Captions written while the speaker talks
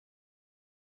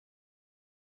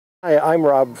Hi, I'm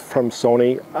Rob from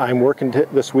Sony. I'm working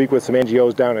this week with some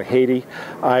NGOs down in Haiti.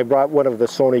 I brought one of the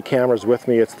Sony cameras with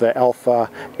me. It's the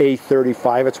Alpha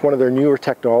A35. It's one of their newer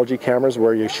technology cameras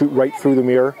where you shoot right through the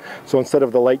mirror. So instead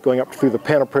of the light going up through the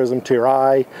panoprism to your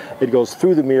eye, it goes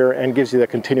through the mirror and gives you that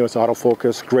continuous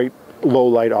autofocus. Great low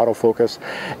light autofocus,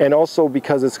 and also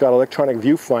because it's got electronic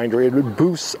viewfinder, it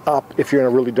boosts up if you're in a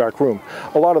really dark room.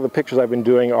 A lot of the pictures I've been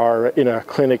doing are in a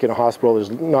clinic, in a hospital. There's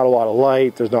not a lot of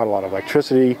light, there's not a lot of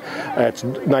electricity, it's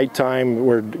nighttime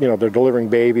where they're delivering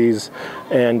babies,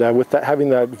 and with that, having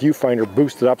that viewfinder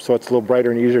boosted up so it's a little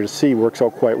brighter and easier to see works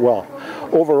out quite well.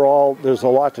 Overall, there's a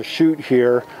lot to shoot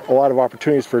here, a lot of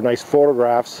opportunities for nice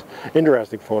photographs,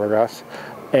 interesting photographs.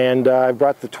 And I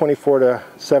brought the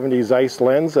 24-70 Zeiss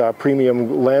lens,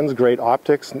 premium lens, great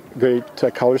optics, great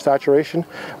color saturation.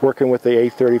 Working with the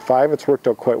A35, it's worked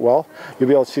out quite well. You'll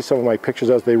be able to see some of my pictures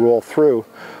as they roll through.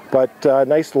 But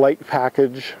nice light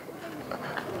package,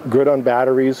 good on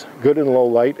batteries, good in low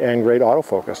light, and great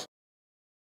autofocus.